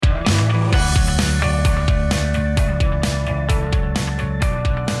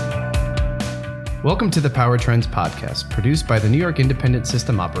Welcome to the Power Trends podcast, produced by the New York Independent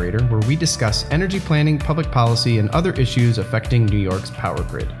System Operator, where we discuss energy planning, public policy, and other issues affecting New York's power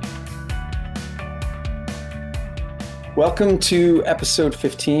grid. Welcome to episode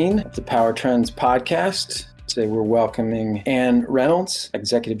 15 of the Power Trends podcast. Today we're welcoming Ann Reynolds,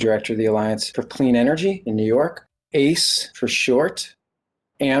 Executive Director of the Alliance for Clean Energy in New York, ACE for short.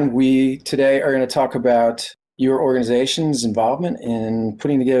 And we today are going to talk about your organization's involvement in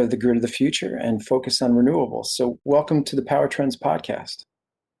putting together the grid of the future and focus on renewables. So welcome to the Power Trends podcast.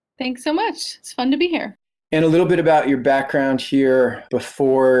 Thanks so much. It's fun to be here. And a little bit about your background here.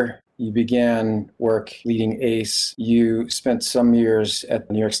 Before you began work leading ACE, you spent some years at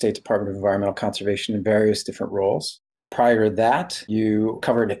the New York State Department of Environmental Conservation in various different roles. Prior to that, you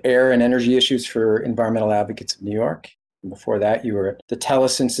covered air and energy issues for Environmental Advocates of New York. Before that, you were at the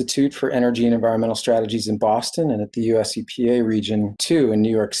TELUS Institute for Energy and Environmental Strategies in Boston and at the US EPA Region 2 in New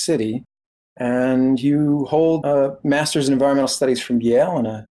York City. And you hold a Master's in Environmental Studies from Yale and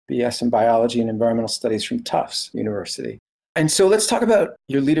a BS in Biology and Environmental Studies from Tufts University. And so let's talk about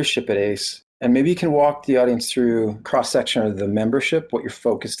your leadership at ACE. And maybe you can walk the audience through a cross-section of the membership, what you're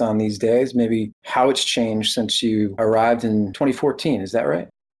focused on these days, maybe how it's changed since you arrived in 2014. Is that right?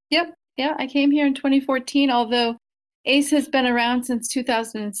 Yep. Yeah, I came here in 2014, although ACE has been around since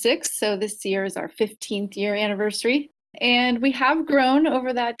 2006, so this year is our 15th year anniversary. And we have grown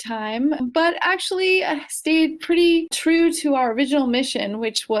over that time, but actually stayed pretty true to our original mission,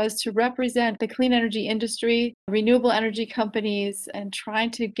 which was to represent the clean energy industry, renewable energy companies, and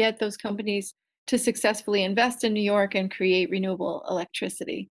trying to get those companies to successfully invest in New York and create renewable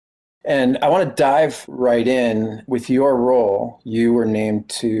electricity. And I want to dive right in with your role. You were named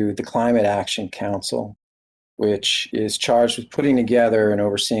to the Climate Action Council, which is charged with putting together and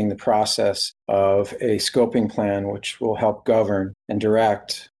overseeing the process of a scoping plan, which will help govern and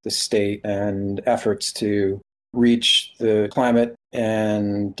direct the state and efforts to reach the climate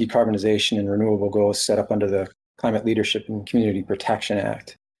and decarbonization and renewable goals set up under the Climate Leadership and Community Protection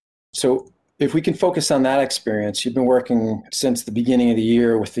Act. So if we can focus on that experience, you've been working since the beginning of the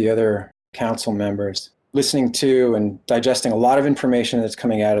year with the other council members, listening to and digesting a lot of information that's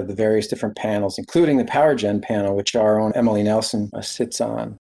coming out of the various different panels, including the PowerGen panel, which our own Emily Nelson sits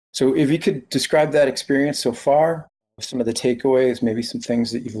on. So if you could describe that experience so far, some of the takeaways, maybe some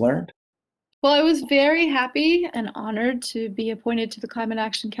things that you've learned. Well, I was very happy and honored to be appointed to the Climate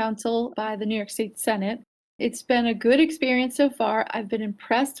Action Council by the New York State Senate. It's been a good experience so far. I've been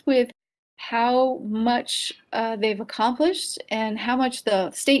impressed with how much they've accomplished and how much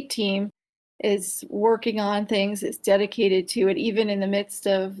the state team is working on things, is dedicated to it, even in the midst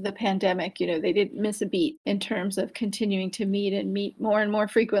of the pandemic. You know, they didn't miss a beat in terms of continuing to meet more and more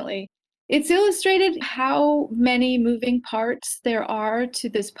frequently. It's illustrated how many moving parts there are to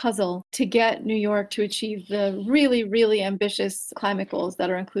this puzzle to get New York to achieve the really, really ambitious climate goals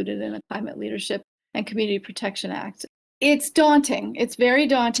that are included in the Climate Leadership and Community Protection Act. It's daunting. It's very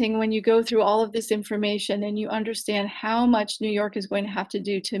daunting when you go through all of this information and you understand how much New York is going to have to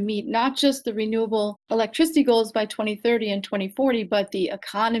do to meet not just the renewable electricity goals by 2030 and 2040, but the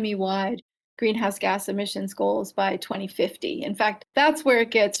economy-wide greenhouse gas emissions goals by 2050. In fact, that's where it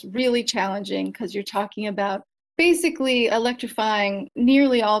gets really challenging because you're talking about basically electrifying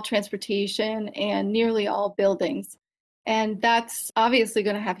nearly all transportation and nearly all buildings. And that's obviously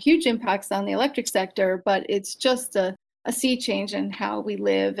going to have huge impacts on the electric sector, but it's just a sea change in how we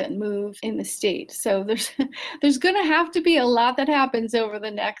live and move in the state. So there's going to have to be a lot that happens over the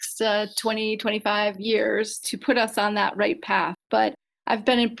next 20, 25 years to put us on that right path. But I've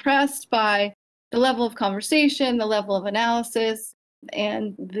been impressed by the level of conversation, the level of analysis,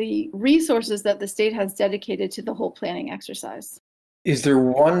 and the resources that the state has dedicated to the whole planning exercise. Is there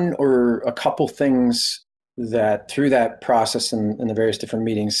one or a couple things that through that process and the various different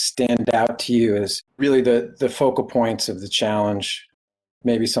meetings stand out to you as really the focal points of the challenge,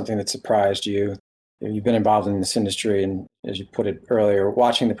 maybe something that surprised you? You've been involved in this industry and, as you put it earlier,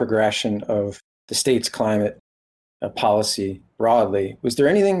 watching the progression of the state's climate policy broadly. Was there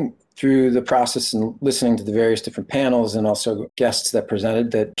anything through the process and listening to the various different panels and also guests that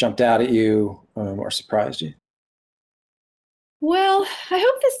presented that jumped out at you or surprised you? Well, I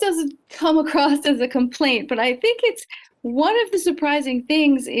hope this doesn't come across as a complaint, but I think it's one of the surprising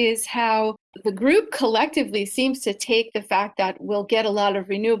things is how the group collectively seems to take the fact that we'll get a lot of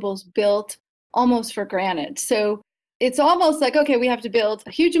renewables built almost for granted. So it's almost like, okay, we have to build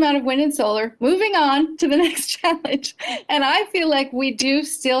a huge amount of wind and solar, moving on to the next challenge. And I feel like we do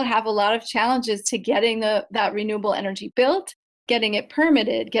still have a lot of challenges to getting that renewable energy built, getting it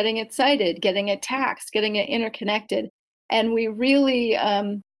permitted, getting it sited, getting it taxed, getting it interconnected. And we really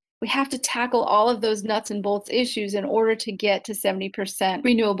we have to tackle all of those nuts and bolts issues in order to get to 70%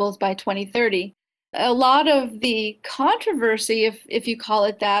 renewables by 2030. A lot of the controversy, if you call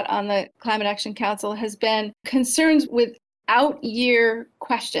it that, on the Climate Action Council has been concerns with out-year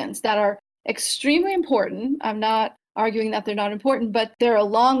questions that are extremely important. I'm not arguing that they're not important, but they're a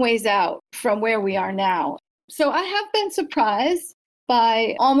long ways out from where we are now. So I have been surprised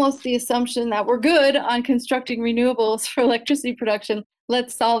by almost the assumption that we're good on constructing renewables for electricity production.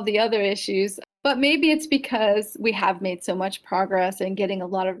 Let's solve the other issues. But maybe it's because we have made so much progress in getting a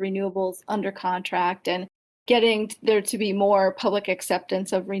lot of renewables under contract and getting there to be more public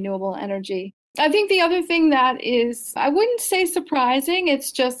acceptance of renewable energy. I think the other thing that is, I wouldn't say surprising,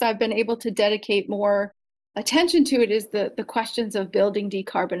 it's just I've been able to dedicate more attention to it, is the questions of building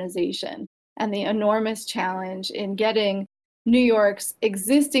decarbonization and the enormous challenge in getting New York's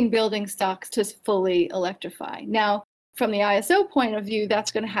existing building stocks to fully electrify. Now, from the ISO point of view,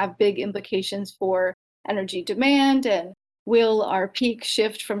 that's going to have big implications for energy demand, and will our peak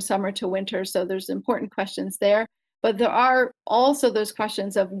shift from summer to winter? So there's important questions there. But there are also those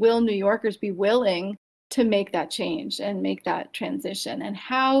questions of, will New Yorkers be willing to make that change and make that transition? And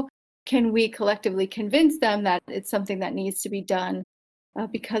how can we collectively convince them that it's something that needs to be done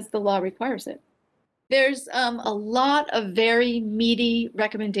because the law requires it? There's a lot of very meaty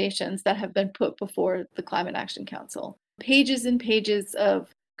recommendations that have been put before the Climate Action Council. Pages and pages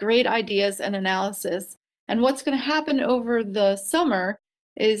of great ideas and analysis. And what's going to happen over the summer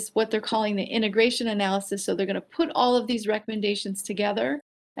is what they're calling the integration analysis. So they're going to put all of these recommendations together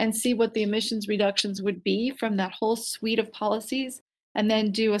and see what the emissions reductions would be from that whole suite of policies, and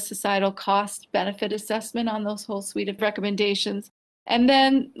then do a societal cost benefit assessment on those whole suite of recommendations. And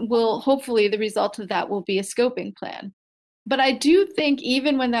then hopefully the result of that will be a scoping plan. But I do think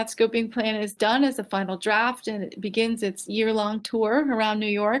even when that scoping plan is done as a final draft and it begins its year-long tour around New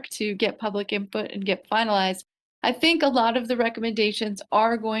York to get public input and get finalized, I think a lot of the recommendations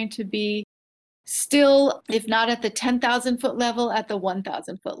are going to be still, if not at the 10,000 foot level, at the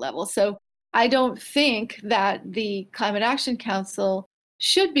 1,000 foot level. So I don't think that the Climate Action Council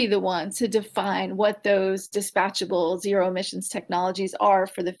should be the one to define what those dispatchable zero emissions technologies are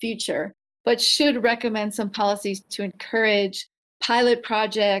for the future, but should recommend some policies to encourage pilot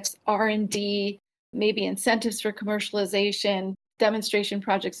projects, R&D, maybe incentives for commercialization, demonstration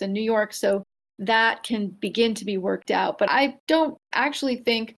projects in New York, so that can begin to be worked out. But I don't actually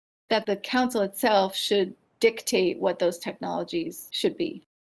think that the council itself should dictate what those technologies should be.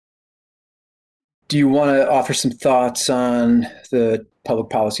 Do you want to offer some thoughts on the public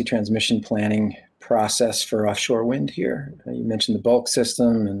policy transmission planning process for offshore wind here? You mentioned the bulk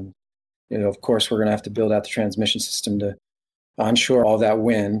system, and of course, we're going to have to build out the transmission system to onshore all that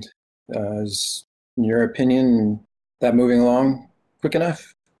wind. Is, in your opinion, that moving along quick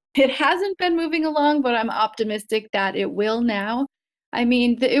enough? It hasn't been moving along, but I'm optimistic that it will now. I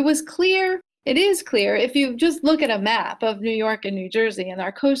mean, it is clear, if you just look at a map of New York and New Jersey and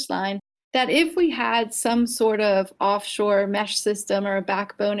our coastline, that if we had some sort of offshore mesh system or a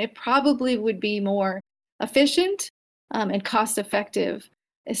backbone, it probably would be more efficient and cost effective,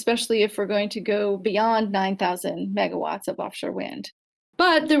 especially if we're going to go beyond 9,000 megawatts of offshore wind.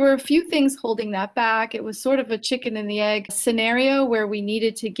 But there were a few things holding that back. It was sort of a chicken and the egg scenario where we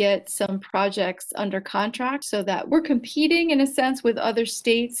needed to get some projects under contract so that we're competing in a sense with other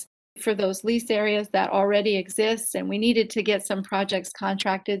states for those lease areas that already exist. And we needed to get some projects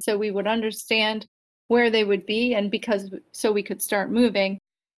contracted so we would understand where they would be, and so we could start moving.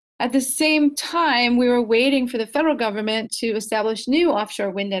 At the same time, we were waiting for the federal government to establish new offshore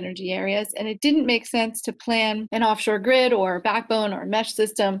wind energy areas, and it didn't make sense to plan an offshore grid or a backbone or a mesh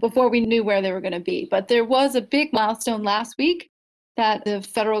system before we knew where they were going to be. But there was a big milestone last week that the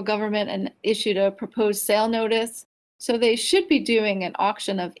federal government issued a proposed sale notice. So they should be doing an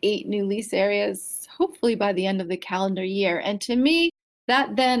auction of 8 new lease areas, hopefully by the end of the calendar year. And to me,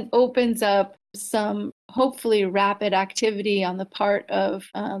 that then opens up some hopefully rapid activity on the part of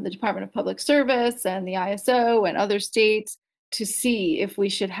the Department of Public Service and the ISO and other states to see if we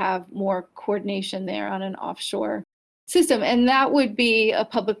should have more coordination there on an offshore system. And that would be a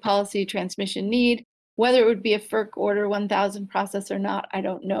public policy transmission need. Whether it would be a FERC Order 1000 process or not, I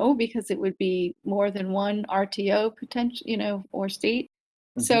don't know, because it would be more than one RTO potential, or state.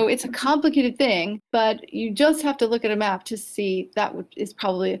 Mm-hmm. So it's a complicated thing, but you just have to look at a map to see that is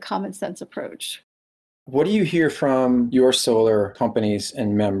probably a common sense approach. What do you hear from your solar companies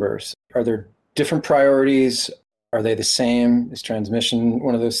and members? Are there different priorities? Are they the same? Is transmission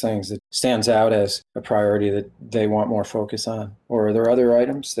one of those things that stands out as a priority that they want more focus on? Or are there other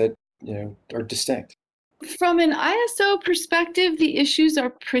items that are distinct? From an ISO perspective, the issues are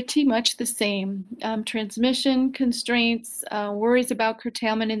pretty much the same. Transmission constraints, worries about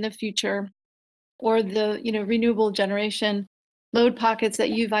curtailment in the future, or the renewable generation load pockets that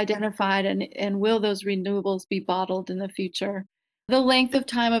you've identified, and will those renewables be bottled in the future? The length of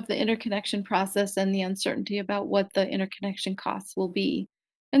time of the interconnection process and the uncertainty about what the interconnection costs will be.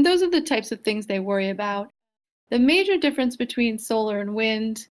 And those are the types of things they worry about. The major difference between solar and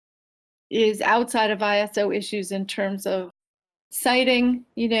wind is outside of ISO issues in terms of siting.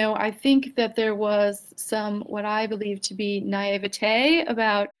 I think that there was some, what I believe to be naivete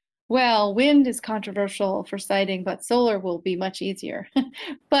about, well, wind is controversial for siting, but solar will be much easier.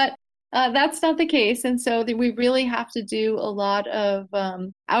 But that's not the case. And so we really have to do a lot of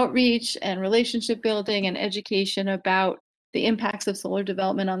outreach and relationship building and education about the impacts of solar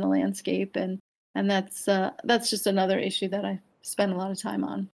development on the landscape. And that's just another issue that I spend a lot of time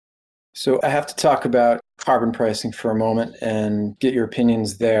on. So I have to talk about carbon pricing for a moment and get your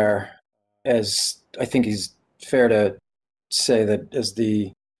opinions there, as I think it's fair to say that as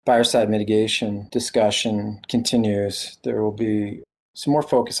the fireside mitigation discussion continues, there will be some more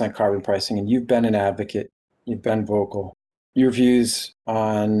focus on carbon pricing. And you've been an advocate, you've been vocal. Your views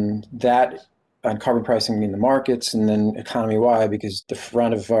on that, on carbon pricing in the markets, and then economy-wide, because the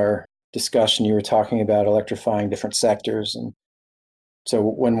front of our discussion, you were talking about electrifying different sectors. And so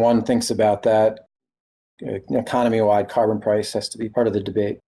when one thinks about that, economy-wide carbon price has to be part of the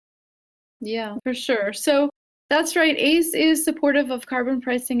debate. Yeah, for sure. So that's right. ACE is supportive of carbon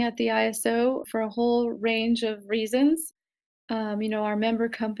pricing at the ISO for a whole range of reasons. Our member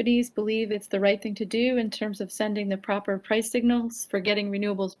companies believe it's the right thing to do in terms of sending the proper price signals for getting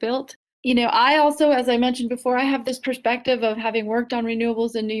renewables built. I also, as I mentioned before, I have this perspective of having worked on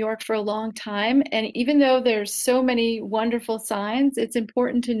renewables in New York for a long time. And even though there's so many wonderful signs, it's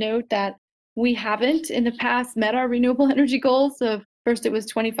important to note that we haven't in the past met our renewable energy goals of first it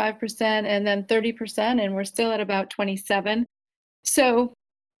was 25% and then 30%, and we're still at about 27. So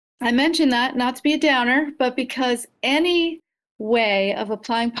I mentioned that not to be a downer, but because any way of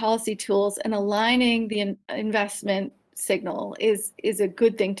applying policy tools and aligning the investment signal is a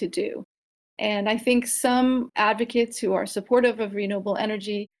good thing to do. And I think some advocates who are supportive of renewable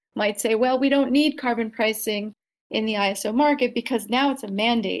energy might say, well, we don't need carbon pricing in the ISO market because now it's a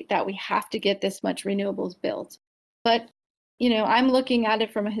mandate that we have to get this much renewables built. But, I'm looking at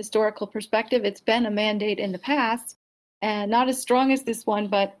it from a historical perspective. It's been a mandate in the past and not as strong as this one,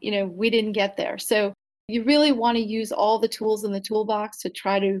 but, we didn't get there. So you really want to use all the tools in the toolbox to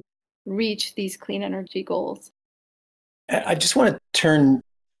try to reach these clean energy goals. I just want to turn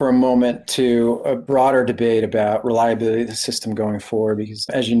for a moment to a broader debate about reliability of the system going forward, because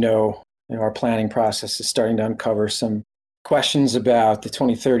as our planning process is starting to uncover some questions about the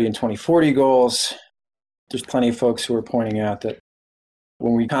 2030 and 2040 goals. There's plenty of folks who are pointing out that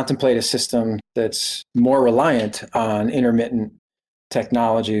when we contemplate a system that's more reliant on intermittent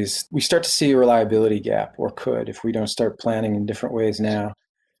technologies, we start to see a reliability gap, or could, if we don't start planning in different ways now.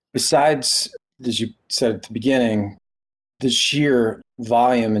 Besides, as you said at the beginning, the sheer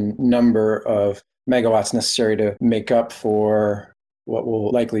volume and number of megawatts necessary to make up for what will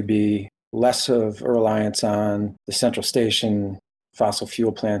likely be less of a reliance on the central station fossil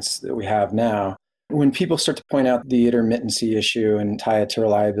fuel plants that we have now. When people start to point out the intermittency issue and tie it to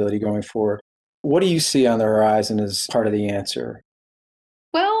reliability going forward, what do you see on the horizon as part of the answer?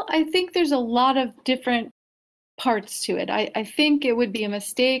 Well, I think there's a lot of different parts to it. I think it would be a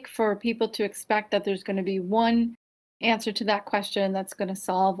mistake for people to expect that there's going to be one answer to that question that's going to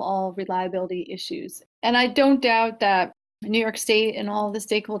solve all reliability issues. And I don't doubt that New York State and all the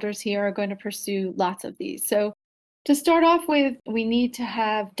stakeholders here are going to pursue lots of these. So to start off with, we need to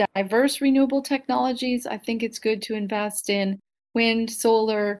have diverse renewable technologies. I think it's good to invest in wind,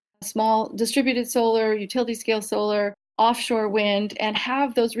 solar, small distributed solar, utility scale solar, offshore wind, and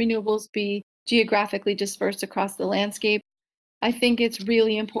have those renewables be geographically dispersed across the landscape. I think it's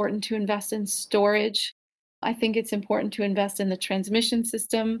really important to invest in storage. I think it's important to invest in the transmission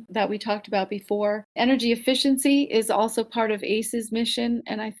system that we talked about before. Energy efficiency is also part of ACE's mission,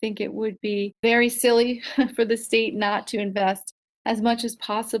 and I think it would be very silly for the state not to invest as much as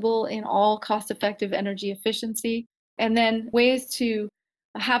possible in all cost-effective energy efficiency. And then ways to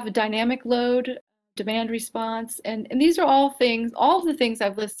have a dynamic load, demand response, and these are all of the things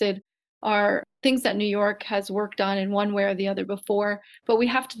I've listed are things that New York has worked on in one way or the other before, but we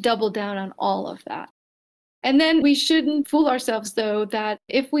have to double down on all of that. And then we shouldn't fool ourselves, though, that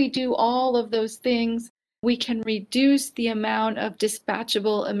if we do all of those things, we can reduce the amount of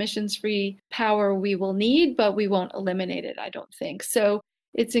dispatchable emissions-free power we will need, but we won't eliminate it, I don't think. So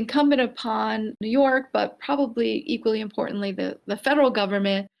it's incumbent upon New York, but probably equally importantly, the federal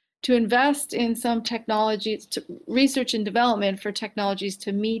government to invest in some technologies, to research and development for technologies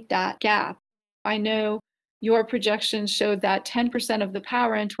to meet that gap. I know your projections showed that 10% of the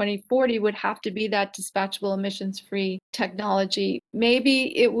power in 2040 would have to be that dispatchable emissions-free technology.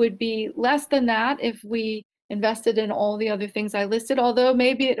 Maybe it would be less than that if we invested in all the other things I listed, although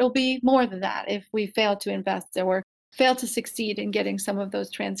maybe it'll be more than that if we fail to invest or fail to succeed in getting some of those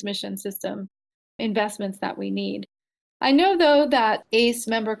transmission system investments that we need. I know, though, that ACE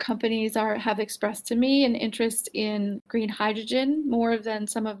member companies have expressed to me an interest in green hydrogen more than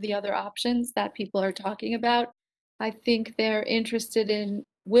some of the other options that people are talking about. I think they're interested in,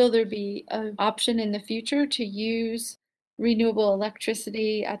 will there be an option in the future to use renewable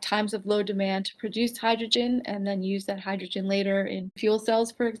electricity at times of low demand to produce hydrogen and then use that hydrogen later in fuel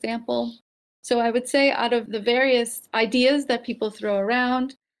cells, for example. So I would say out of the various ideas that people throw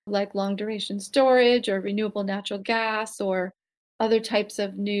around, like long duration storage or renewable natural gas or other types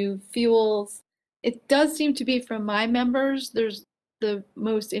of new fuels, it does seem to be, from my members, there's the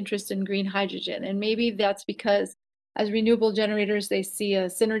most interest in green hydrogen. And maybe that's because as renewable generators, they see a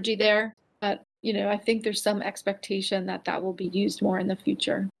synergy there. But, I think there's some expectation that that will be used more in the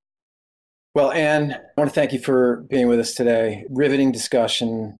future. Well, Anne, I want to thank you for being with us today. Riveting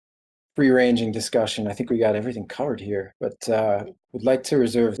discussion, free-ranging discussion. I think we got everything covered here, but would like to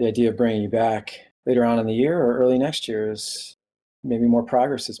reserve the idea of bringing you back later on in the year or early next year as maybe more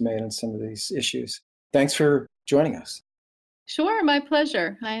progress is made on some of these issues. Thanks for joining us. Sure, my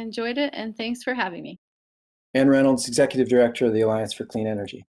pleasure. I enjoyed it, and thanks for having me. Anne Reynolds, Executive Director of the Alliance for Clean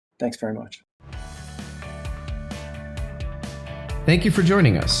Energy. Thanks very much. Thank you for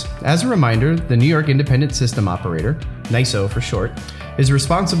joining us. As a reminder, the New York Independent System Operator, NYISO for short, is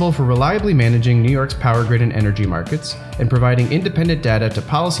responsible for reliably managing New York's power grid and energy markets and providing independent data to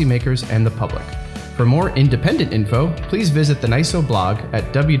policymakers and the public. For more independent info, please visit the NYISO blog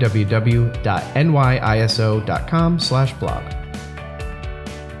at www.nyiso.com/blog.